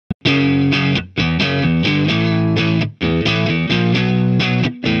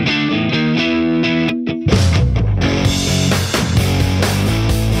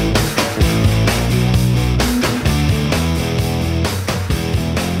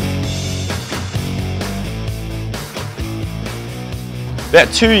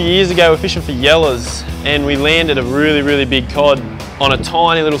About 2 years ago, we were fishing for yellers and we landed a really big cod on a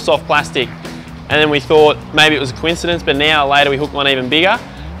tiny little soft plastic. And then we thought maybe it was a coincidence, but an hour later we hooked one even bigger.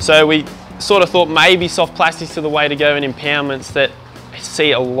 So we sort of thought maybe soft plastics are the way to go in impoundments that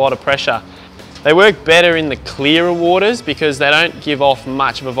see a lot of pressure. They work better in the clearer waters because they don't give off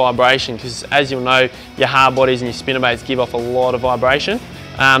much of a vibration, because as you'll know, your hard bodies and your spinnerbaits give off a lot of vibration.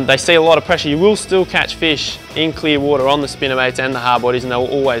 They see a lot of pressure. You will still catch fish in clear water on the spinnerbaits and the hard bodies, and they'll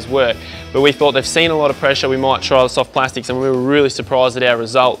always work. But we thought they've seen a lot of pressure, we might try the soft plastics, and we were really surprised at our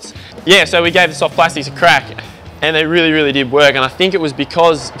results. Yeah, so we gave the soft plastics a crack, and they really did work. And I think it was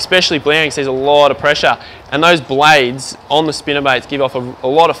because, especially Blaring sees a lot of pressure, and those blades on the spinnerbaits give off a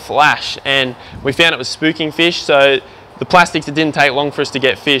lot of flash, and we found it was spooking fish. So the plastics, it didn't take long for us to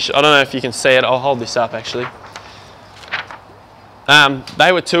get fish. I don't know if you can see it. I'll hold this up actually.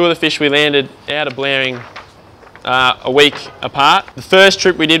 They were two of the fish we landed out of Blaring a week apart. The first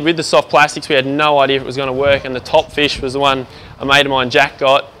trip we did with the soft plastics, we had no idea if it was going to work, and the top fish was the one a mate of mine, Jack,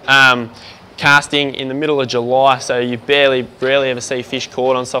 got casting in the middle of July, so you rarely ever see fish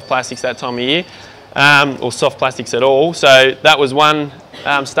caught on soft plastics that time of year, or soft plastics at all. So that was one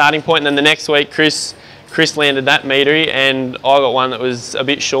starting point, and then the next week Chris landed that meatery, and I got one that was a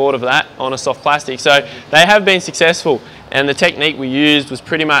bit short of that on a soft plastic. So they have been successful. And the technique we used was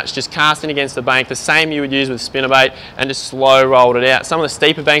pretty much just casting against the bank, the same you would use with spinnerbait, and just slow rolled it out. Some of the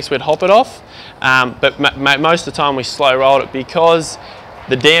steeper banks we'd hop it off, but most of the time we slow rolled it because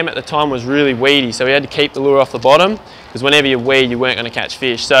the dam at the time was really weedy, so we had to keep the lure off the bottom, because whenever you weed, you weren't going to catch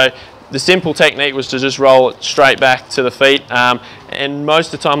fish. So the simple technique was to just roll it straight back to the feet, and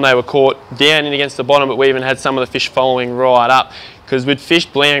most of the time they were caught down in against the bottom, but we even had some of the fish following right up, because we'd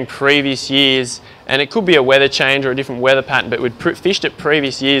fished Blaring previous years, and it could be a weather change or a different weather pattern, but we'd fished it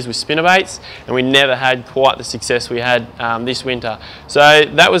previous years with spinnerbaits, and we never had quite the success we had this winter. So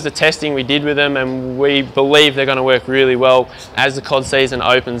that was the testing we did with them, and we believe they're going to work really well as the cod season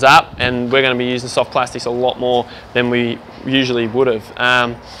opens up, and we're going to be using soft plastics a lot more than we usually would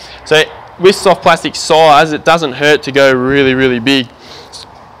have. So with soft plastic size, it doesn't hurt to go really big.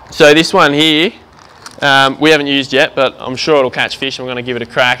 So this one here, we haven't used yet, but I'm sure it'll catch fish, and we're going to give it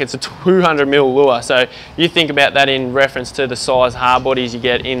a crack. It's a 200mm lure, so you think about that in reference to the size hard bodies you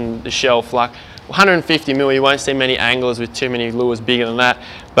get in the shelf. Like 150mm, you won't see many anglers with too many lures bigger than that,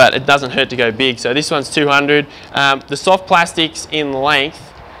 but it doesn't hurt to go big. So this one's 200. The soft plastics in length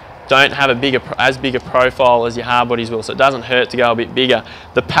don't have as big a profile as your hard bodies will, so it doesn't hurt to go a bit bigger.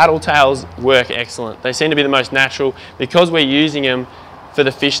 The paddle tails work excellent. They seem to be the most natural. Because we're using them for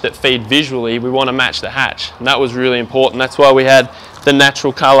the fish that feed visually, we want to match the hatch, and that was really important. That's why we had the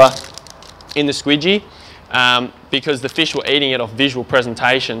natural colour in the squidgy, because the fish were eating it off visual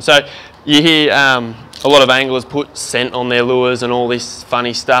presentation. So you hear a lot of anglers put scent on their lures and all this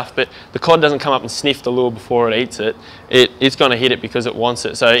funny stuff, but the cod doesn't come up and sniff the lure before it eats it. It's going to hit it because it wants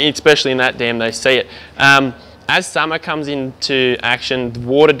it. So especially in that dam, they see it. As summer comes into action, the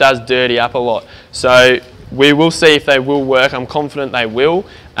water does dirty up a lot. So we will see if they will work. I'm confident they will,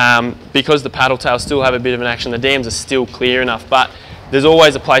 because the paddle tails still have a bit of an action. The dams are still clear enough, but there's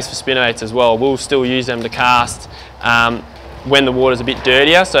always a place for spinnerbaits as well. We'll still use them to cast when the water's a bit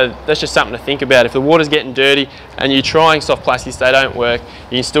dirtier, so that's just something to think about. If the water's getting dirty and you're trying soft plastics, they don't work,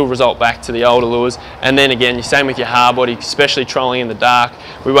 you can still result back to the older lures. And then again, you're same with your hard body, especially trolling in the dark.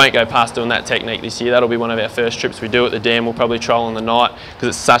 We won't go past doing that technique this year. That'll be one of our first trips we do at the dam. We'll probably troll in the night because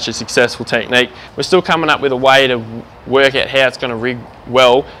it's such a successful technique. We're still coming up with a way to work out how it's going to rig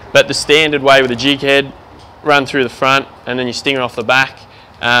well, but the standard way with a jig head, run through the front and then you stinger off the back,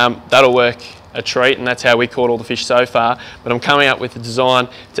 that'll work a treat, and that's how we caught all the fish so far. But I'm coming up with a design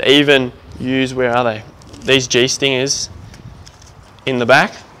to even use, where are they? These G stingers in the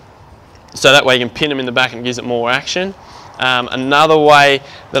back, so that way you can pin them in the back and it gives it more action. Another way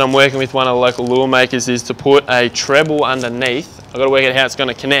that I'm working with one of the local lure makers is to put a treble underneath. I've got to work out how it's going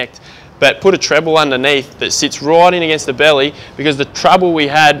to connect, but put a treble underneath that sits right in against the belly, because the trouble we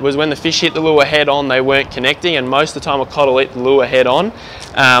had was when the fish hit the lure head on, they weren't connecting, and most of the time a cod will eat the lure head on,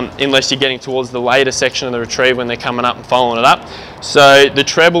 unless you're getting towards the later section of the retrieve when they're coming up and following it up. So the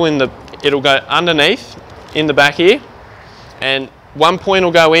treble it'll go underneath in the back here, and one point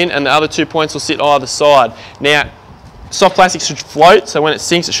will go in and the other 2 points will sit either side. Now, soft plastic should float, so when it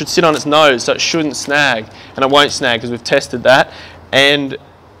sinks it should sit on its nose, so it shouldn't snag, and it won't snag because we've tested that. And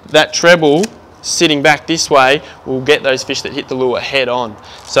that treble sitting back this way will get those fish that hit the lure head on.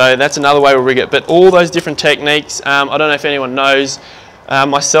 So that's another way we'll rig it. But all those different techniques, I don't know if anyone knows,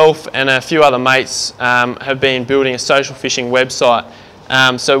 myself and a few other mates have been building a social fishing website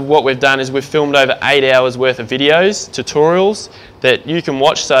So what we've done is we've filmed over 8 hours worth of videos, tutorials that you can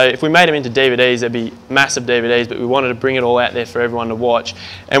watch. So if we made them into DVDs, they'd be massive DVDs, but we wanted to bring it all out there for everyone to watch.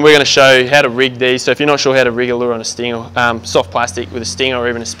 And we're going to show you how to rig these. So if you're not sure how to rig a lure on a stinger, soft plastic with a stinger, or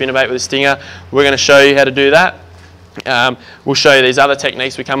even a spinnerbait with a stinger, we're going to show you how to do that. We'll show you these other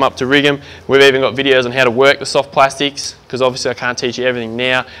techniques we come up to rig them. We've even got videos on how to work the soft plastics, because obviously I can't teach you everything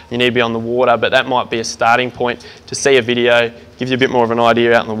now. You need to be on the water, but that might be a starting point to see a video, gives you a bit more of an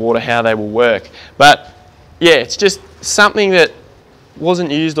idea out in the water how they will work. But yeah, it's just something that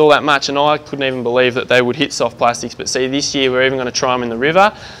wasn't used all that much, and I couldn't even believe that they would hit soft plastics. But see, this year we're even going to try them in the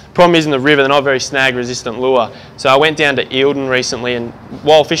river. Problem is, in the river they're not very snag resistant lure. So I went down to Eildon recently, and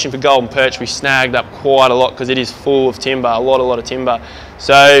while fishing for golden perch we snagged up quite a lot because it is full of timber, a lot of timber.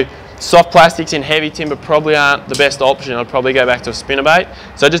 So soft plastics in heavy timber probably aren't the best option. I'd probably go back to a spinnerbait.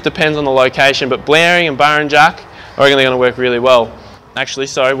 So it just depends on the location, but blaring and burrinjack are going to work really well. Actually,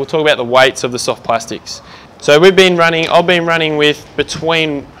 sorry, we'll talk about the weights of the soft plastics. So I've been running with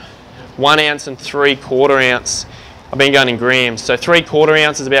between 1 ounce and 3/4 ounce. I've been going in grams. So 3/4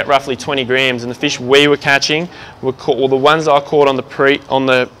 ounce is about roughly 20 grams, and the fish we were catching were the ones I caught on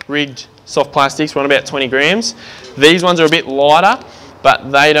the rigged soft plastics were on about 20 grams. These ones are a bit lighter,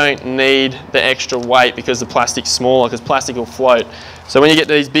 but they don't need the extra weight because the plastic's smaller, because plastic will float. So when you get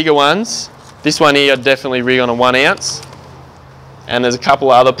these bigger ones, this one here I'd definitely rig on a 1 ounce. And there's a couple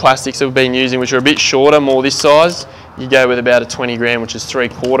of other plastics that we've been using which are a bit shorter, more this size. You go with about a 20 gram, which is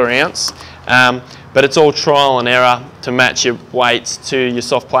 3/4 ounce. But it's all trial and error to match your weights to your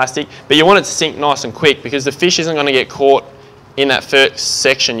soft plastic. But you want it to sink nice and quick because the fish isn't going to get caught in that first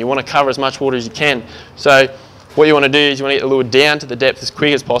section. You want to cover as much water as you can. So what you want to do is you want to get the lure down to the depth as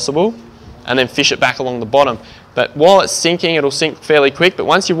quick as possible and then fish it back along the bottom. But while it's sinking, it'll sink fairly quick, but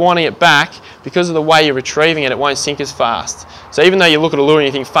once you're winding it back, because of the way you're retrieving it, it won't sink as fast. So even though you look at a lure and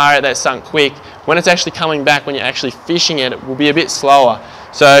you think far out, that's sunk quick, when it's actually coming back, when you're actually fishing it, it will be a bit slower.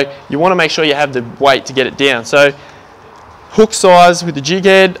 So you want to make sure you have the weight to get it down. So hook size with the jig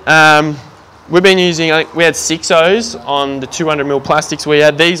head, we've been using, I think we had 6.0s on the 200mm plastics we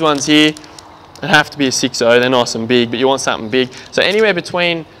had. These ones here, they have to be a 6.0, they're nice and big, but you want something big. So anywhere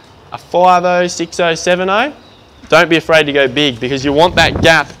between a 5.0, 6.0, 7.0, don't be afraid to go big because you want that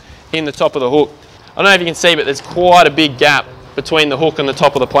gap in the top of the hook. I don't know if you can see, but there's quite a big gap between the hook and the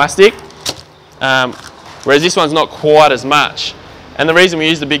top of the plastic, whereas this one's not quite as much. And the reason we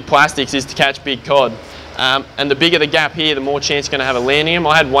use the big plastics is to catch big cod. And the bigger the gap here, the more chance you're going to have of landing them.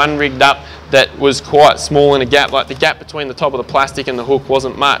 I had one rigged up that was quite small in a gap, like the gap between the top of the plastic and the hook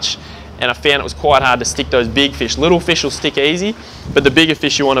wasn't much. And I found it was quite hard to stick those big fish. Little fish will stick easy, but the bigger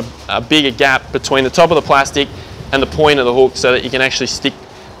fish you want a bigger gap between the top of the plastic and the point of the hook so that you can actually stick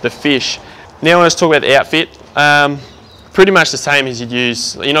the fish. Now let's talk about the outfit. Pretty much the same as you'd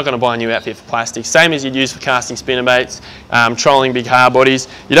use, you're not going to buy a new outfit for plastic, same as you'd use for casting spinnerbaits, trolling big hard bodies.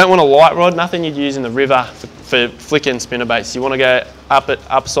 You don't want a light rod, nothing you'd use in the river for flicking spinnerbaits. You want to go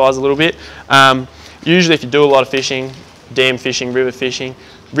upsize a little bit. Usually if you do a lot of fishing, dam fishing, river fishing,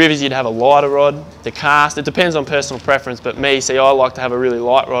 rivers you'd have a lighter rod to cast. It depends on personal preference, but me, see, I like to have a really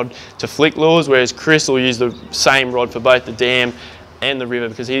light rod to flick lures, whereas Chris will use the same rod for both the dam and the river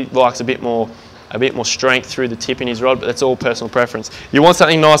because he likes a bit more strength through the tip in his rod, but that's all personal preference. You want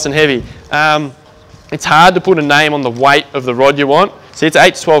something nice and heavy. It's hard to put a name on the weight of the rod you want. See, it's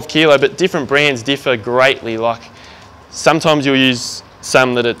 8 to 12 kilo, but different brands differ greatly. Like sometimes you'll use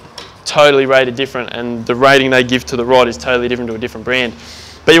some that are totally rated different and the rating they give to the rod is totally different to a different brand.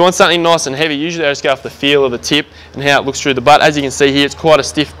 But you want something nice and heavy. Usually I just go off the feel of the tip and how it looks through the butt. As you can see here, it's quite a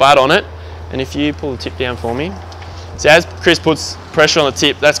stiff butt on it. And if you pull the tip down for me, so as Chris puts pressure on the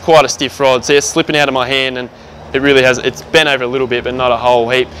tip, that's quite a stiff rod. See, it's slipping out of my hand and it really has, it's bent over a little bit, but not a whole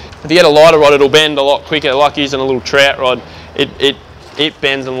heap. If you get a lighter rod, it'll bend a lot quicker. Like using a little trout rod, it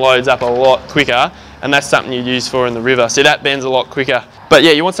bends and loads up a lot quicker, and that's something you use for in the river. See, that bends a lot quicker. But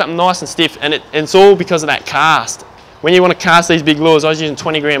yeah, you want something nice and stiff, and it's all because of that cast. When you want to cast these big lures, I was using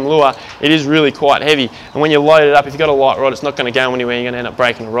 20 gram lure, it is really quite heavy. And when you load it up, if you've got a light rod, it's not going to go anywhere, you're going to end up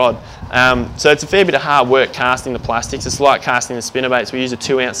breaking the rod. So it's a fair bit of hard work casting the plastics. It's like casting the spinnerbaits. We use a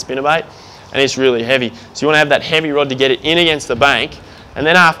 2-ounce spinnerbait, and it's really heavy. So you want to have that heavy rod to get it in against the bank, and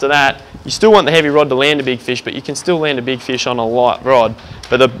then after that, you still want the heavy rod to land a big fish, but you can still land a big fish on a light rod,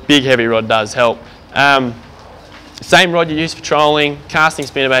 but the big heavy rod does help. Same rod you use for trolling, casting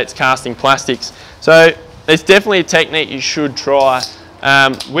spinnerbaits, casting plastics. So it's definitely a technique you should try.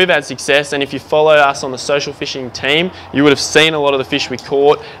 We've had success, and if you follow us on the social fishing team, you would have seen a lot of the fish we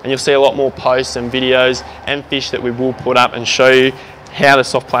caught, and you'll see a lot more posts and videos and fish that we will put up and show you how the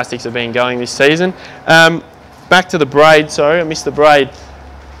soft plastics have been going this season. back to the braid, sorry, I missed the braid.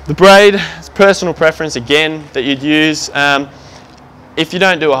 The braid is personal preference again that you'd use. If you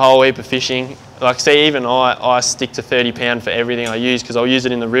don't do a whole heap of fishing, like say even I stick to 30 pound for everything I use, because I'll use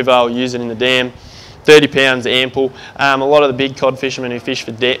it in the river, I'll use it in the dam. 30 pounds ample. A lot of the big cod fishermen who fish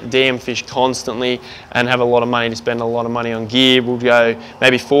for dam fish constantly and have a lot of money to spend a lot of money on gear will go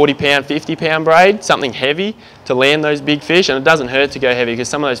maybe 40 pound, 50 pound braid, something heavy to land those big fish. And it doesn't hurt to go heavy because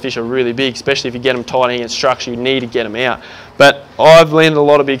some of those fish are really big, especially if you get them tight against structure, you need to get them out. But I've landed a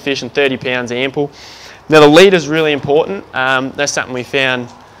lot of big fish and 30 pounds ample. Now the lead is really important. That's something we found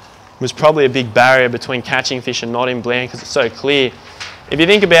was probably a big barrier between catching fish and not in Bland because it's so clear. If you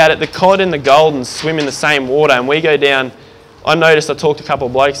think about it, the cod and the goldens swim in the same water, and we go down. I noticed, I talked to a couple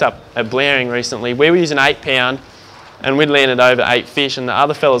of blokes up at Blaring recently. We were using 8 pound and we'd landed over 8 fish, and the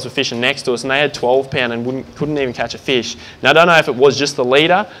other fellas were fishing next to us and they had 12 pound and couldn't even catch a fish. Now I don't know if it was just the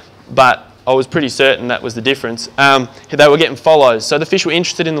leader, but I was pretty certain that was the difference. They were getting follows, so the fish were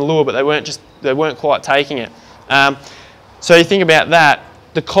interested in the lure, but they weren't quite taking it. So you think about that.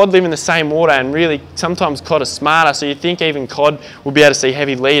 The cod live in the same water, and really sometimes cod are smarter, so you think even cod will be able to see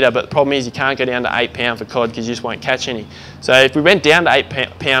heavy leader, but the problem is you can't go down to 8 pound for cod because you just won't catch any. So if we went down to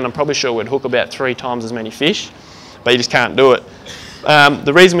 8 pound, I'm probably sure we'd hook about 3 times as many fish, but you just can't do it.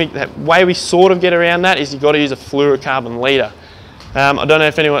 The way we sort of get around that is you've got to use a fluorocarbon leader. I don't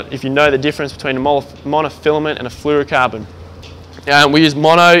know if you know the difference between a monofilament and a fluorocarbon. We use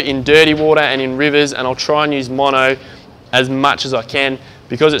mono in dirty water and in rivers, and I'll try and use mono as much as I can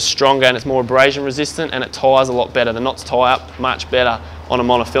because it's stronger and it's more abrasion resistant and it ties a lot better. The knots tie up much better on a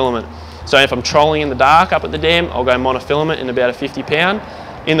monofilament. So if I'm trolling in the dark up at the dam, I'll go monofilament in about a 50 pound.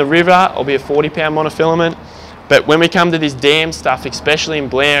 In the river, I'll be a 40 pound monofilament. But when we come to this dam stuff, especially in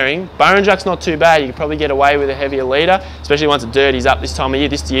Blaring, Burrinjuck's not too bad. You can probably get away with a heavier leader, especially once it dirties up this time of year.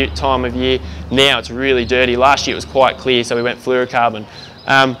 This time of year, now it's really dirty. Last year it was quite clear, so we went fluorocarbon.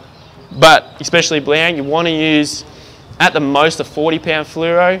 But especially Blaring, you want to use at the most a 40 pound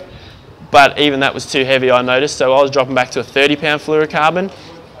fluoro, but even that was too heavy, I noticed, so I was dropping back to a 30 pound fluorocarbon,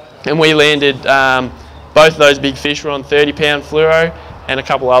 and we landed, both of those big fish were on 30 pound fluoro, and a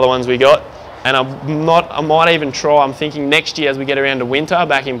couple other ones we got. And I might even try, I'm thinking next year as we get around to winter,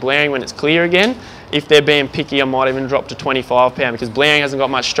 back in Blaring when it's clear again, if they're being picky, I might even drop to 25 pound because Blaring hasn't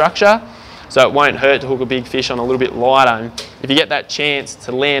got much structure, so it won't hurt to hook a big fish on a little bit lighter. And if you get that chance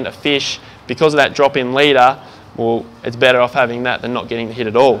to land a fish because of that drop in leader, well, it's better off having that than not getting the hit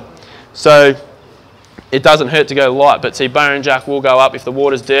at all. So it doesn't hurt to go light, but see, Burrinjuck will go up if the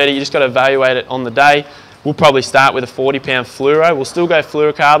water's dirty. You just got to evaluate it on the day. We'll probably start with a 40 pound fluoro. We'll still go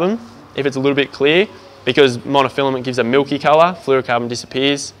fluorocarbon if it's a little bit clear because monofilament gives a milky colour, fluorocarbon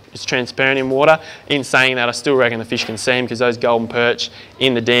disappears, it's transparent in water. In saying that, I still reckon the fish can see them because those golden perch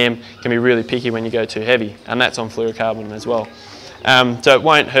in the dam can be really picky when you go too heavy, and that's on fluorocarbon as well. So it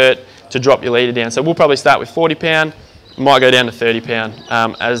won't hurt to drop your leader down. So we'll probably start with 40 pound, might go down to 30 pound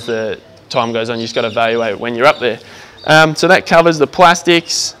as the time goes on. You just got to evaluate when you're up there. So that covers the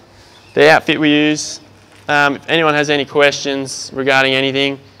plastics, the outfit we use. If anyone has any questions regarding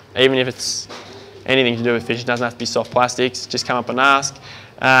anything, even if it's anything to do with fish, it doesn't have to be soft plastics, just come up and ask.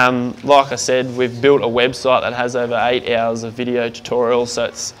 Like I said, we've built a website that has over 8 hours of video tutorials, so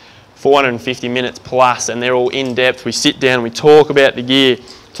it's 450 minutes plus, and they're all in depth. We sit down, we talk about the gear,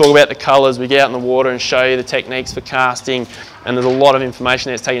 talk about the colours, we get out in the water and show you the techniques for casting, and there's a lot of information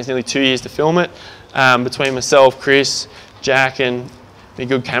there. It's taken us nearly 2 years to film it. Between myself, Chris, Jack and the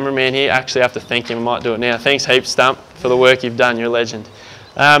good cameraman here, actually I have to thank him, I might do it now. Thanks heaps, Stump, for the work you've done, you're a legend.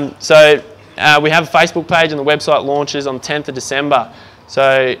 We have a Facebook page and the website launches on 10th of December,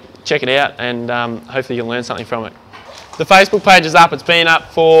 so check it out and hopefully you can learn something from it. The Facebook page is up, it's been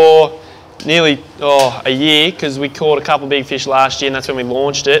up for nearly a year because we caught a couple of big fish last year and that's when we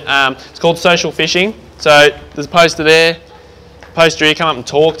launched it. It's called Social Fishing, so there's a poster there, poster here, come up and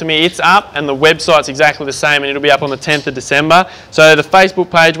talk to me. It's up and the website's exactly the same and it'll be up on the 10th of December. So the Facebook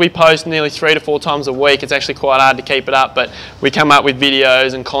page, we post nearly 3 to 4 times a week. It's actually quite hard to keep it up, but we come up with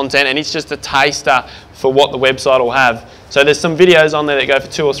videos and content and it's just a taster for what the website will have. So there's some videos on there that go for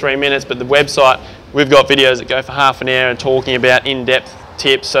 2 or 3 minutes, but the website, we've got videos that go for half an hour and talking about in-depth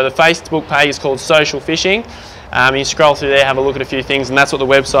tips. So the Facebook page is called Social Fishing. You scroll through there, have a look at a few things, and that's what the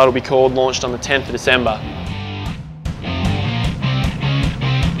website will be called, launched on the 10th of December.